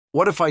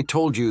What if I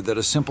told you that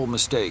a simple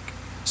mistake,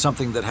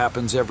 something that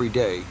happens every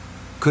day,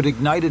 could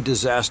ignite a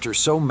disaster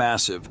so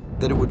massive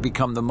that it would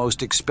become the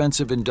most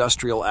expensive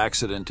industrial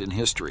accident in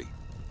history?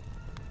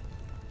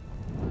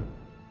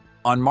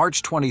 On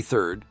March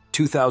 23,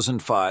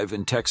 2005,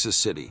 in Texas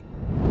City,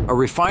 a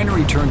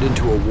refinery turned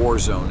into a war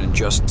zone in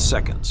just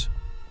seconds.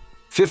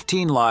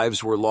 15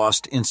 lives were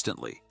lost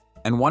instantly,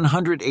 and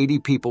 180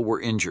 people were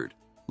injured,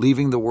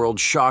 leaving the world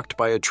shocked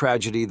by a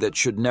tragedy that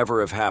should never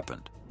have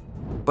happened.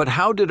 But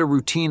how did a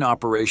routine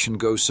operation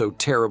go so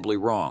terribly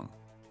wrong?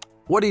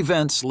 What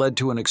events led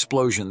to an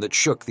explosion that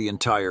shook the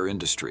entire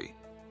industry?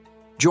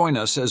 Join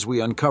us as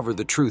we uncover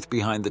the truth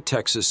behind the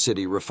Texas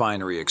City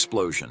Refinery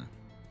explosion.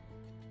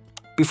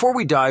 Before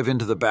we dive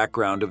into the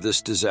background of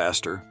this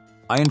disaster,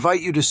 I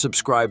invite you to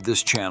subscribe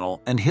this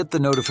channel and hit the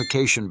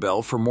notification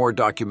bell for more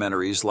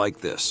documentaries like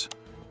this.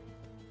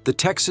 The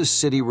Texas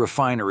City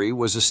Refinery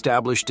was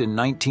established in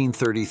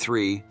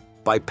 1933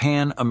 by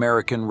Pan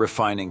American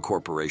Refining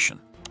Corporation.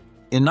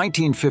 In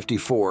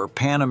 1954,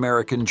 Pan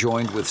American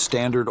joined with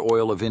Standard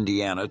Oil of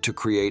Indiana to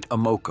create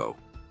Amoco.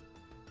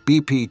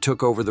 BP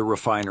took over the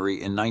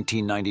refinery in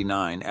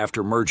 1999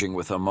 after merging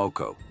with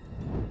Amoco.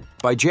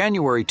 By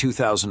January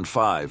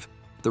 2005,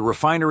 the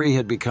refinery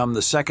had become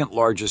the second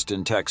largest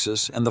in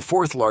Texas and the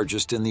fourth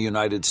largest in the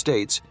United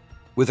States,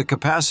 with a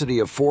capacity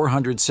of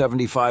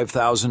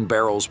 475,000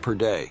 barrels per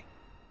day.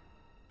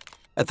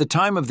 At the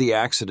time of the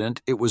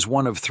accident, it was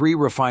one of 3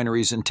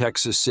 refineries in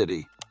Texas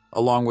City,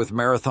 along with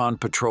Marathon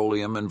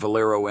Petroleum and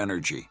Valero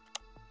Energy.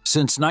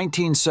 Since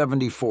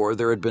 1974,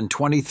 there had been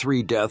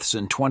 23 deaths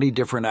in 20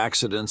 different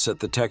accidents at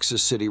the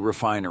Texas City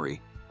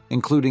Refinery,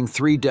 including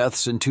 3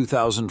 deaths in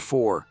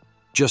 2004,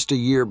 just a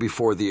year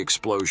before the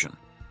explosion.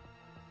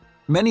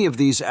 Many of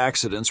these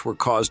accidents were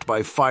caused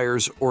by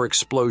fires or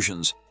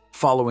explosions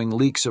following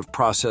leaks of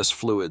process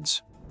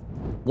fluids.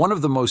 One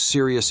of the most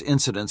serious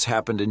incidents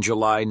happened in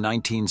July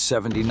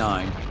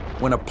 1979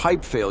 when a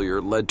pipe failure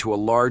led to a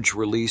large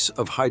release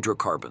of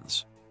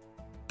hydrocarbons.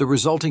 The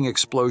resulting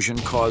explosion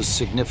caused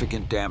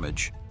significant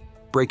damage,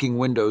 breaking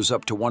windows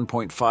up to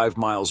 1.5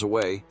 miles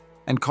away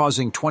and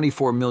causing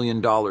 $24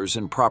 million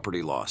in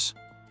property loss,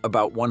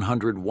 about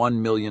 $101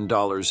 million in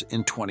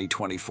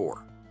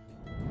 2024.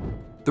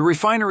 The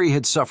refinery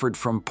had suffered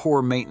from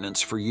poor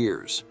maintenance for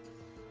years.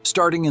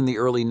 Starting in the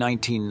early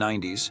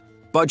 1990s,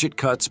 budget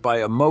cuts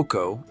by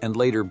Amoco and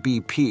later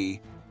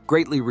BP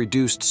greatly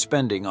reduced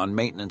spending on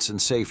maintenance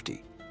and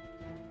safety.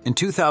 In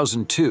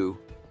 2002,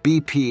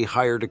 BP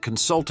hired a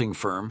consulting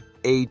firm,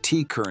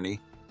 A.T. Kearney,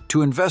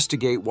 to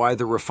investigate why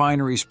the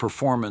refinery's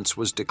performance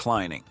was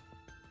declining.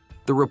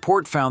 The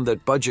report found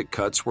that budget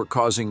cuts were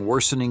causing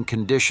worsening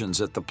conditions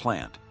at the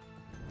plant.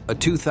 A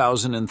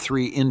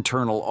 2003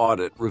 internal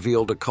audit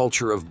revealed a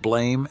culture of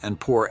blame and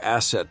poor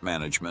asset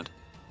management,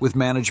 with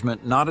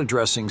management not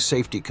addressing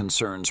safety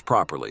concerns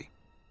properly.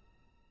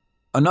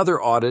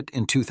 Another audit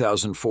in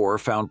 2004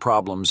 found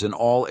problems in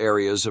all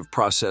areas of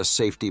process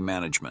safety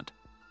management.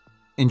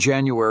 In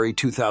January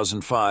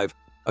 2005,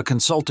 a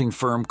consulting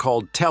firm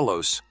called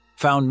Telos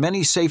found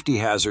many safety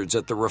hazards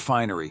at the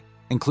refinery,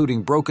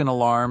 including broken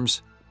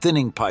alarms,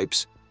 thinning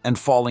pipes, and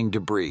falling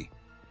debris.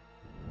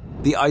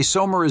 The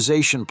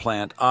isomerization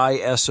plant,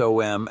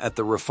 ISOM, at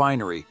the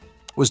refinery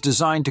was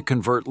designed to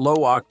convert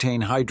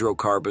low-octane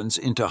hydrocarbons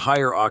into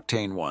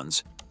higher-octane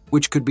ones,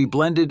 which could be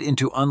blended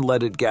into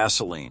unleaded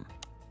gasoline.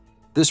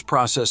 This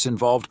process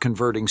involved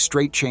converting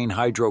straight-chain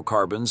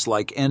hydrocarbons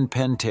like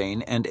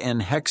N-pentane and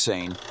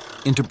N-hexane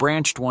into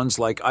branched ones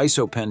like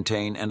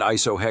isopentane and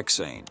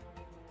isohexane.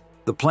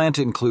 The plant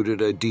included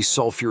a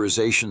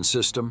desulfurization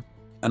system,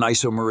 an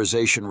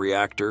isomerization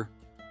reactor,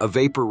 a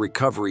vapor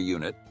recovery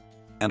unit,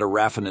 and a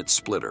raffinate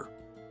splitter.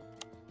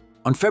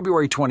 On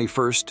February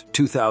 21,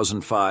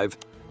 2005,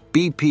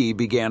 BP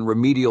began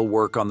remedial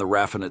work on the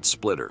raffinate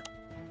splitter.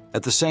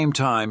 At the same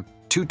time,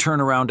 2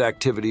 turnaround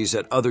activities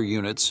at other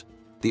units,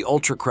 the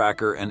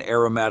ultracracker and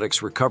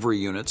aromatics recovery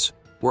units,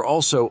 were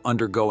also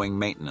undergoing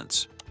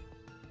maintenance.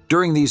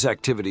 During these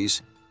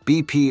activities,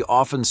 BP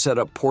often set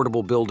up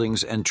portable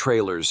buildings and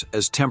trailers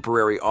as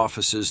temporary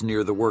offices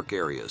near the work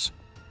areas.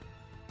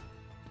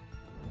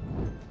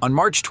 On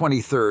March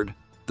 23rd,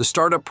 the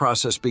startup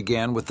process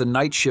began with the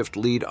night shift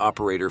lead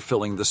operator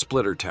filling the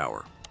splitter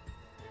tower.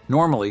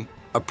 Normally,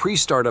 a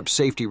pre-startup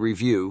safety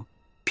review,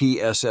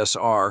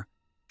 PSSR,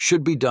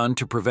 should be done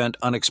to prevent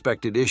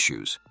unexpected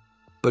issues,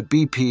 but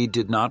BP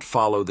did not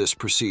follow this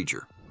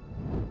procedure.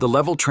 The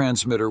level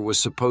transmitter was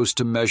supposed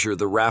to measure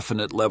the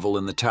raffinate level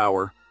in the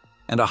tower,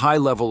 and a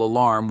high-level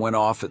alarm went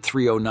off at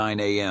 3:09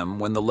 a.m.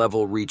 when the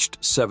level reached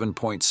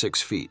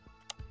 7.6 feet.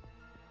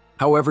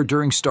 However,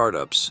 during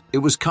startups, it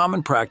was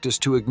common practice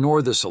to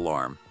ignore this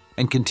alarm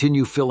and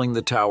continue filling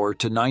the tower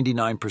to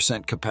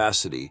 99%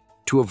 capacity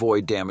to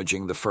avoid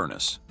damaging the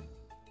furnace.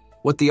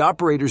 What the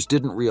operators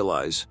didn't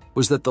realize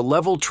was that the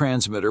level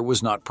transmitter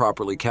was not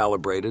properly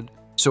calibrated,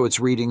 so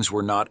its readings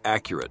were not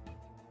accurate.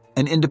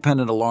 An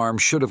independent alarm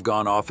should have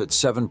gone off at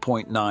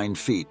 7.9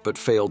 feet but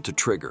failed to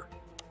trigger.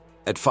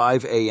 At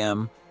 5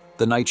 a.m.,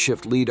 the night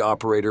shift lead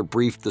operator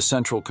briefed the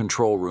central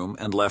control room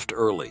and left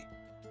early.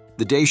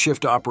 The day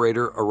shift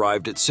operator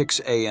arrived at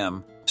 6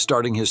 a.m.,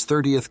 starting his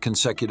 30th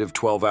consecutive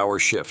 12-hour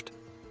shift.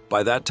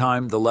 By that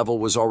time, the level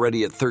was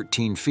already at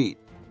 13 feet,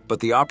 but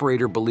the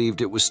operator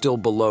believed it was still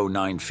below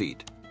 9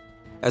 feet.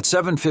 At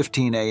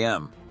 7:15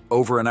 a.m.,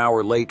 over an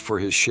hour late for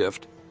his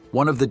shift,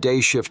 one of the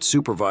day shift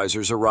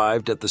supervisors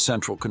arrived at the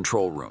central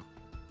control room.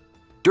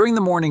 During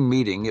the morning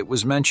meeting, it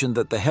was mentioned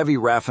that the heavy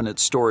raffinate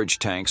storage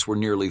tanks were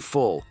nearly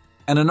full,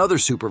 and another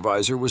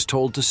supervisor was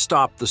told to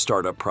stop the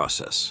startup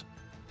process.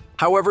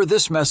 However,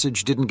 this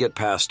message didn't get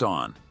passed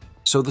on,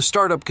 so the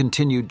startup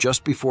continued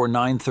just before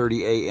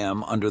 9:30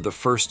 a.m. under the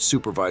first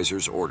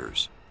supervisor's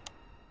orders.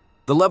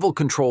 The level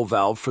control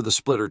valve for the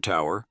splitter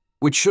tower,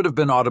 which should have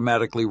been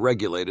automatically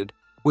regulated,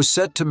 was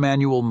set to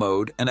manual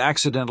mode and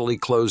accidentally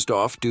closed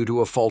off due to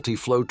a faulty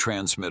flow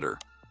transmitter.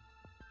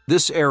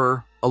 This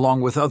error,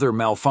 along with other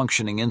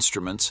malfunctioning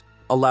instruments,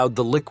 allowed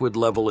the liquid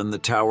level in the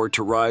tower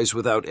to rise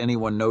without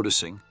anyone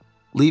noticing,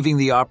 leaving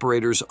the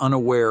operators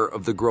unaware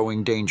of the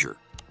growing danger.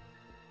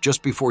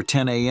 Just before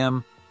 10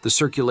 a.m., the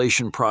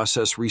circulation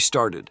process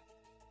restarted,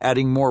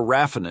 adding more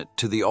raffinate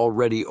to the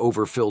already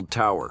overfilled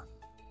tower.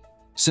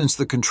 Since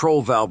the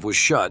control valve was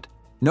shut,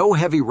 no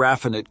heavy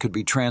raffinate could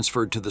be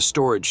transferred to the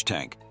storage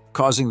tank,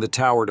 causing the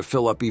tower to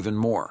fill up even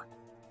more.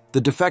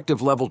 The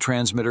defective level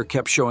transmitter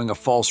kept showing a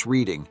false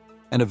reading,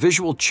 and a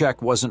visual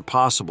check wasn't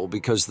possible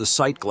because the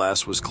sight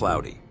glass was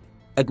cloudy.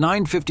 At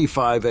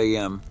 9:55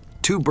 a.m.,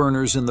 2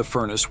 burners in the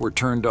furnace were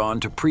turned on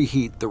to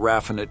preheat the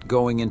raffinate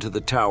going into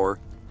the tower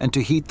and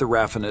to heat the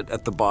raffinate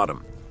at the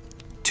bottom.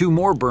 2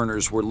 more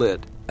burners were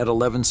lit at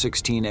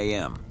 11:16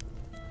 a.m.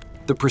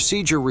 The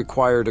procedure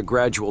required a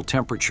gradual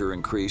temperature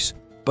increase,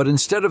 but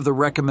instead of the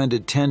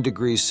recommended 10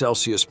 degrees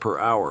Celsius per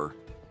hour,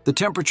 the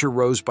temperature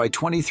rose by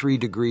 23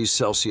 degrees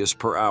Celsius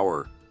per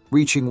hour,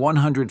 reaching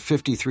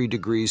 153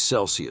 degrees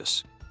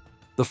Celsius.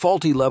 The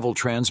faulty level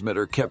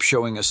transmitter kept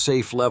showing a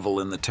safe level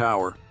in the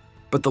tower,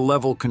 but the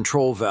level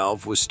control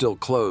valve was still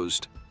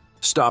closed,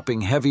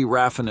 stopping heavy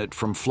raffinate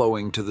from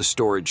flowing to the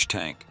storage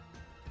tank.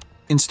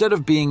 Instead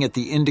of being at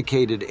the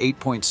indicated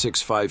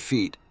 8.65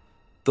 feet,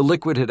 the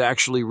liquid had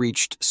actually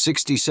reached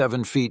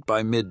 67 feet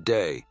by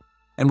midday,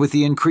 and with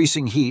the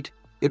increasing heat,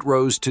 it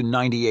rose to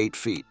 98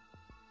 feet.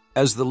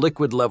 As the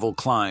liquid level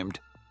climbed,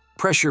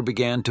 pressure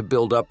began to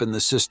build up in the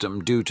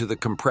system due to the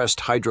compressed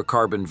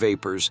hydrocarbon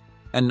vapors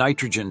and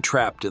nitrogen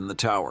trapped in the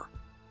tower.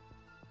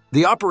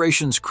 The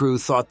operations crew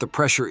thought the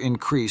pressure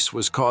increase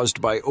was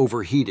caused by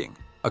overheating,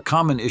 a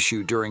common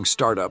issue during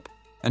startup,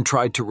 and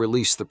tried to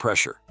release the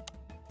pressure.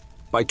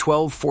 By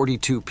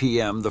 12:42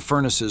 p.m., the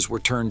furnaces were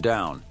turned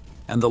down,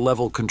 and the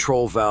level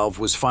control valve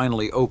was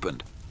finally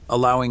opened,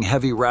 allowing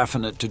heavy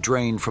raffinate to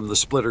drain from the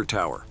splitter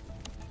tower.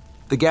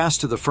 The gas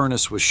to the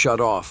furnace was shut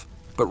off,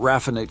 but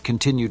raffinate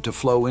continued to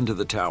flow into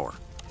the tower.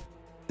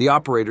 The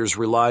operators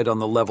relied on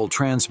the level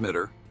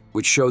transmitter,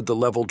 which showed the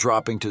level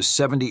dropping to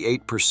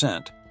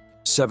 78%,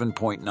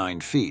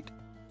 7.9 feet.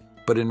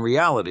 But in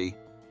reality,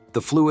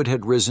 the fluid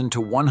had risen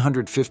to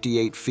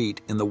 158 feet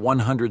in the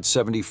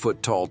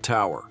 170-foot-tall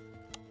tower.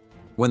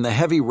 When the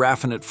heavy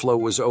raffinate flow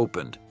was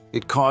opened,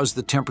 it caused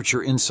the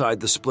temperature inside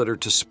the splitter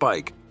to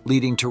spike,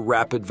 leading to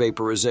rapid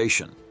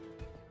vaporization.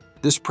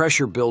 This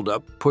pressure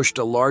buildup pushed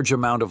a large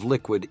amount of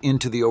liquid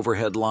into the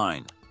overhead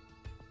line.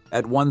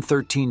 At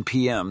 1:13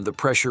 p.m., the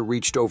pressure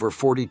reached over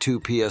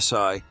 42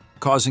 psi,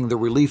 causing the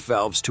relief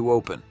valves to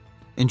open.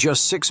 In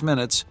just 6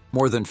 minutes,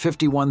 more than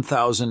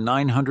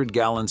 51,900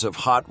 gallons of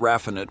hot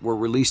raffinate were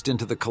released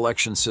into the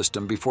collection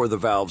system before the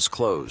valves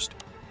closed.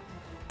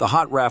 The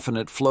hot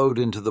raffinate flowed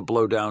into the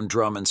blowdown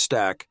drum and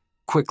stack,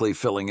 quickly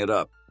filling it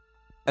up.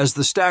 As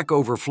the stack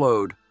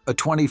overflowed, a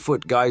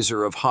 20-foot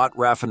geyser of hot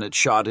raffinate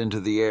shot into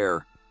the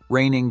air,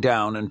 raining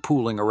down and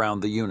pooling around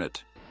the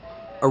unit.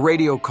 A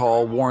radio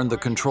call warned the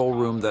control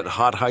room that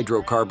hot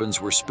hydrocarbons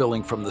were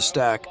spilling from the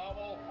stack,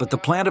 but the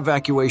plant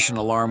evacuation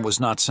alarm was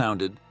not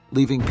sounded,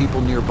 leaving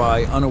people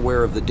nearby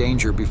unaware of the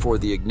danger before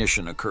the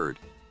ignition occurred.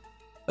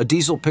 A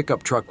diesel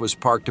pickup truck was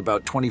parked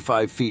about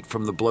 25 feet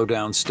from the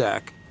blowdown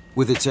stack,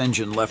 with its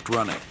engine left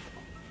running.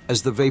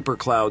 As the vapor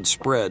cloud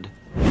spread,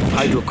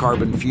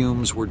 hydrocarbon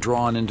fumes were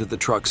drawn into the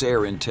truck's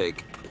air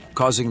intake,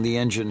 causing the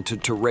engine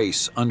to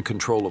race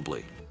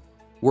uncontrollably.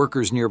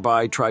 Workers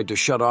nearby tried to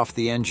shut off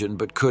the engine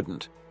but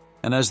couldn't,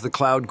 and as the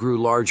cloud grew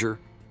larger,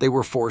 they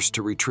were forced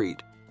to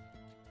retreat.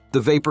 The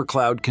vapor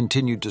cloud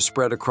continued to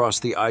spread across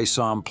the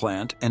ISOM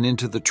plant and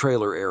into the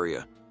trailer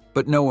area,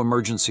 but no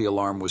emergency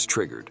alarm was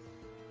triggered.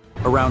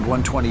 Around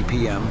 1:20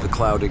 p.m., the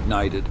cloud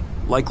ignited,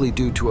 likely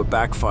due to a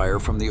backfire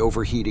from the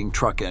overheating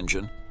truck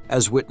engine,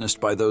 as witnessed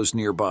by those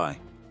nearby.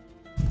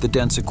 The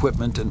dense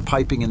equipment and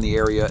piping in the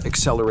area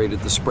accelerated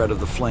the spread of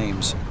the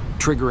flames,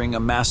 triggering a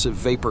massive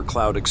vapor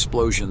cloud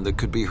explosion that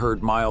could be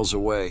heard miles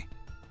away.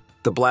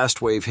 The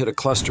blast wave hit a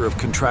cluster of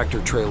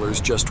contractor trailers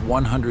just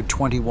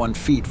 121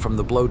 feet from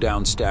the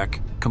blowdown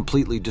stack,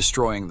 completely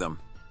destroying them.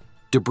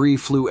 Debris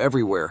flew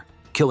everywhere,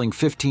 killing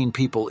 15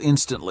 people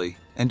instantly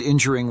and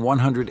injuring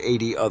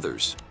 180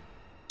 others.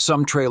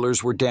 Some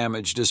trailers were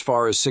damaged as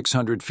far as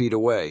 600 feet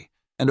away,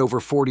 and over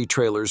 40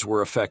 trailers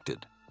were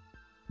affected.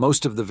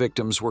 Most of the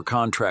victims were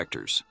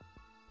contractors,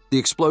 The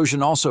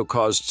explosion also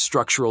caused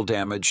structural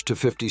damage to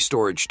 50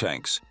 storage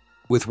tanks,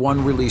 with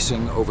one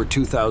releasing over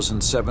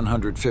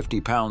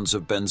 2,750 pounds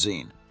of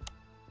benzene.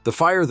 The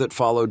fire that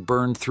followed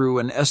burned through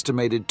an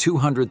estimated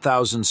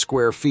 200,000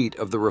 square feet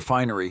of the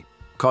refinery,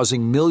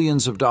 causing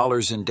millions of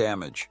dollars in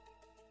damage.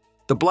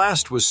 The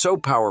blast was so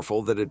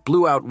powerful that it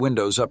blew out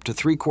windows up to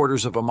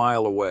 3/4 of a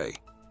mile away.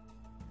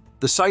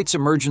 The site's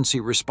emergency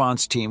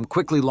response team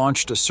quickly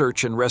launched a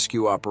search and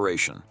rescue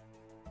operation.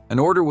 An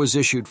order was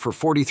issued for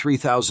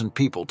 43,000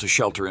 people to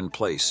shelter in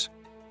place.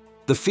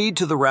 The feed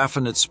to the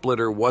raffinate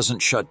splitter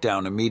wasn't shut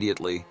down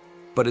immediately,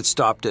 but it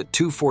stopped at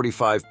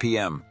 2:45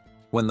 p.m.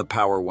 when the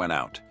power went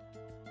out.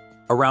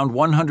 Around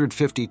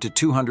 150 to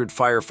 200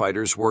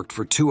 firefighters worked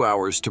for 2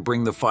 hours to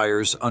bring the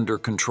fires under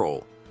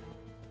control.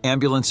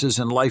 Ambulances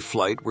and life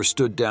flight were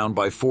stood down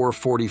by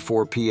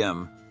 4:44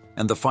 p.m.,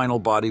 and the final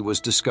body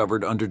was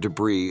discovered under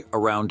debris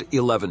around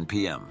 11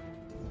 p.m.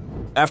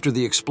 After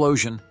the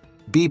explosion,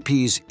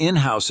 BP's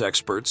in-house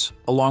experts,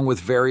 along with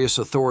various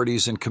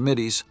authorities and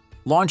committees,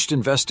 launched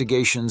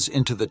investigations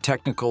into the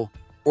technical,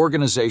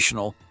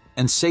 organizational,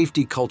 and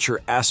safety culture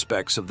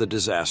aspects of the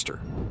disaster.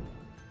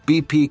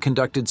 BP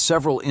conducted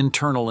several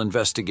internal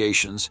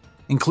investigations,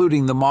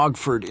 including the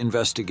Mogford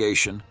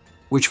investigation,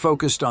 which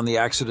focused on the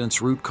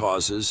accident's root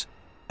causes,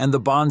 and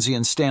the Bonzi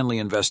and Stanley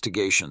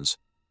investigations,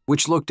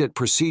 which looked at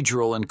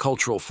procedural and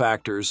cultural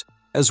factors,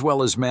 as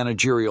well as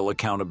managerial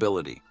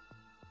accountability.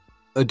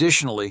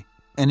 Additionally,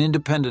 an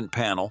independent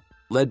panel,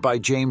 led by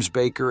James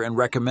Baker and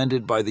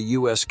recommended by the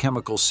U.S.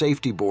 Chemical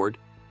Safety Board,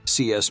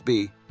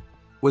 CSB,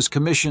 was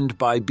commissioned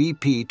by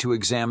BP to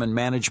examine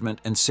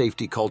management and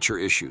safety culture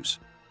issues.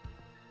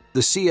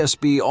 The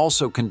CSB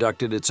also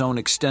conducted its own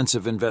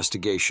extensive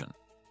investigation,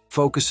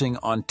 focusing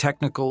on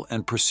technical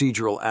and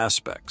procedural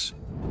aspects.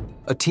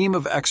 A team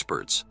of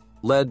experts,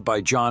 led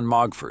by John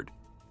Mogford,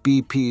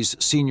 BP's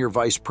Senior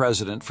Vice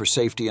President for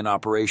Safety and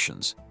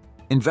Operations,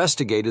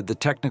 investigated the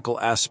technical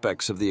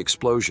aspects of the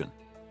explosion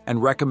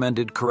and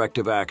recommended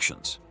corrective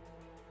actions.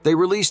 They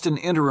released an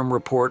interim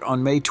report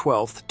on May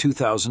 12,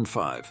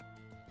 2005.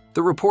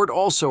 The report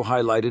also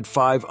highlighted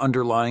 5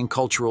 underlying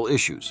cultural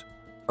issues: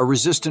 a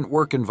resistant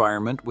work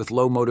environment with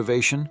low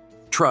motivation,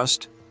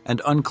 trust,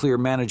 and unclear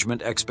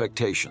management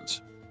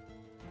expectations.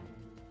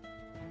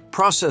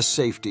 Process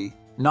safety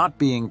not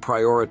being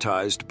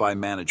prioritized by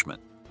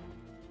management.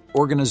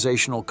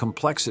 Organizational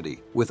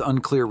complexity with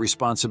unclear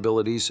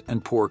responsibilities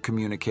and poor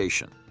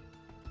communication.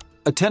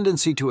 A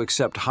tendency to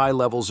accept high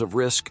levels of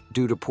risk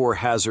due to poor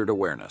hazard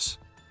awareness.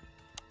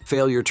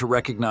 Failure to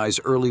recognize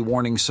early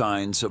warning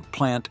signs of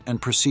plant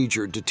and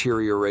procedure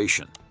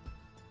deterioration.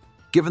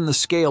 Given the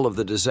scale of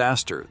the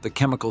disaster, the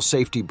Chemical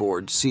Safety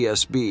Board,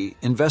 CSB,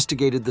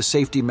 investigated the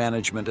safety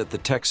management at the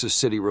Texas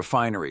City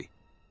Refinery,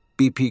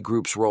 BP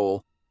Group's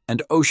role,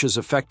 and OSHA's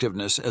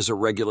effectiveness as a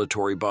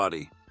regulatory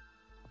body.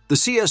 The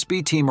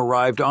CSB team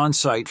arrived on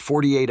site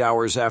 48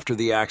 hours after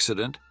the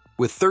accident,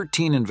 with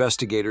 13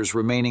 investigators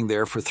remaining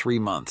there for 3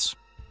 months.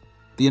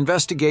 The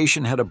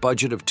investigation had a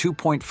budget of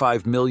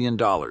 $2.5 million,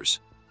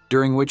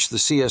 during which the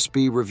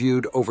CSB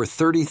reviewed over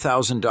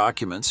 30,000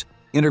 documents,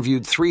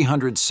 interviewed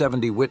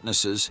 370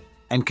 witnesses,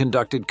 and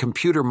conducted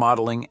computer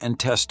modeling and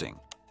testing.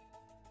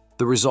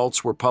 The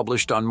results were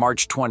published on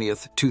March 20,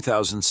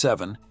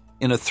 2007,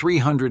 in a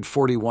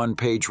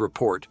 341-page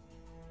report,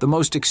 the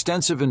most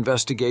extensive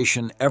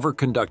investigation ever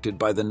conducted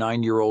by the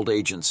 9-year-old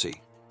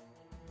agency.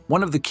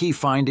 One of the key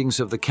findings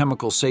of the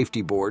Chemical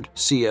Safety Board,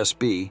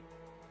 CSB,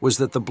 was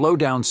that the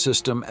blowdown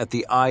system at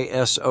the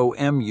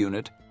ISOM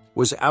unit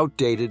was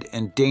outdated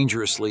and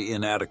dangerously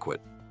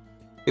inadequate.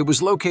 It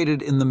was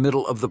located in the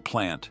middle of the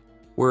plant,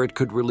 where it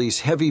could release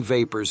heavy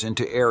vapors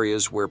into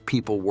areas where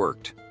people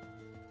worked.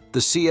 The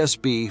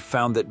CSB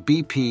found that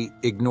BP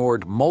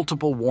ignored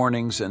multiple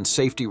warnings and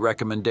safety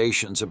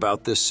recommendations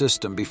about this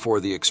system before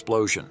the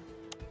explosion.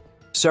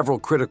 Several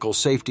critical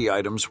safety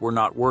items were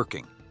not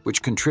working,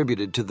 which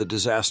contributed to the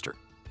disaster.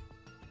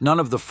 None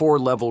of the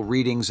 4-level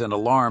readings and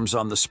alarms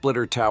on the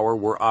splitter tower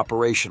were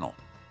operational.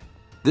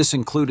 This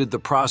included the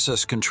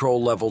process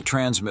control level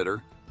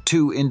transmitter,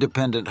 2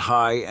 independent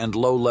high and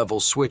low-level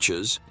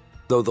switches,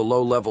 though the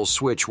low-level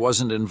switch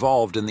wasn't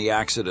involved in the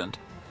accident,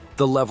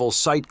 the level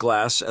sight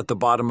glass at the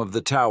bottom of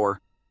the tower,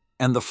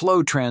 and the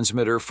flow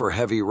transmitter for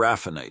heavy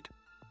raffinate.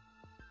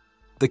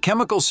 The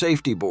Chemical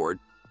Safety Board,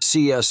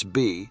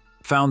 CSB,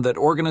 found that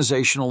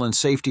organizational and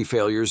safety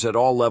failures at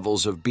all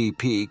levels of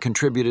BP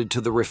contributed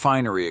to the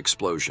refinery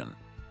explosion.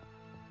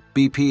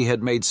 BP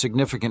had made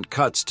significant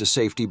cuts to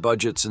safety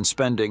budgets and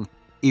spending,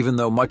 even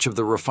though much of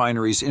the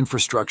refinery's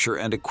infrastructure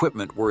and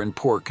equipment were in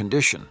poor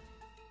condition.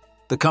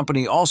 The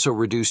company also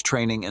reduced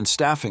training and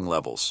staffing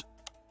levels.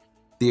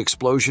 The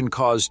explosion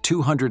caused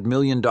 $200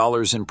 million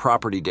in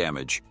property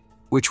damage,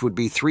 which would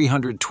be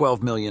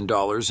 $312 million in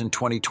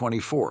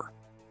 2024.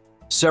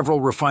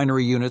 Several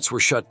refinery units were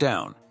shut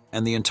down,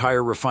 and the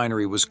entire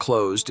refinery was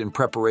closed in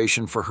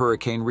preparation for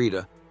Hurricane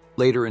Rita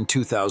later in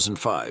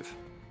 2005.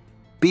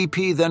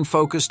 BP then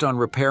focused on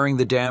repairing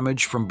the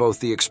damage from both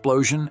the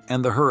explosion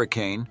and the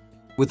hurricane,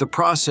 with the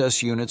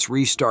process units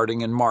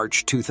restarting in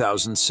March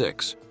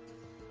 2006.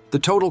 The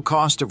total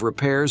cost of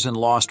repairs and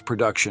lost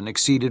production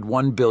exceeded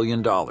 $1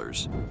 billion.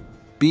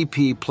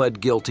 BP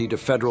pled guilty to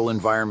federal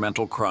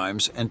environmental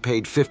crimes and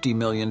paid $50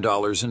 million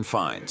in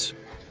fines.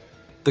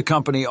 The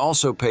company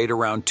also paid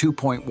around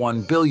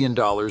 $2.1 billion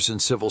in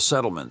civil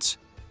settlements,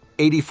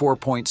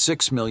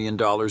 $84.6 million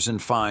in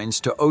fines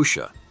to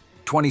OSHA,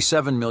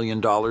 $27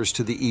 million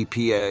to the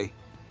EPA,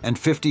 and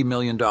 $50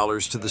 million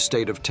to the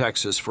state of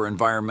Texas for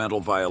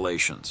environmental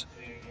violations.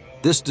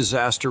 This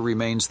disaster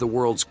remains the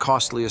world's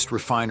costliest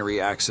refinery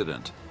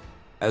accident.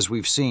 As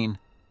we've seen,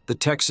 the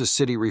Texas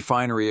City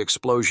Refinery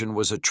explosion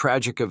was a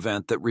tragic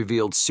event that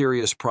revealed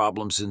serious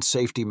problems in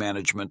safety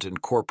management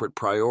and corporate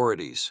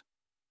priorities.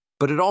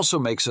 But it also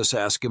makes us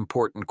ask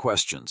important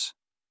questions.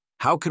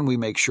 How can we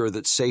make sure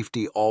that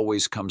safety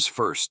always comes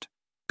first,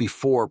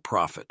 before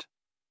profit?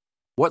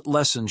 What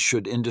lessons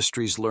should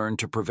industries learn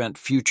to prevent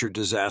future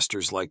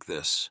disasters like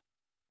this?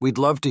 We'd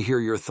love to hear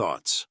your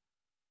thoughts.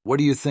 What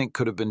do you think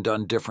could have been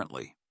done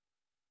differently?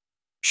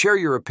 Share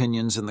your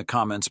opinions in the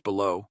comments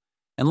below,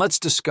 and let's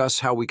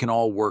discuss how we can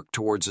all work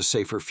towards a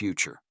safer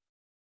future.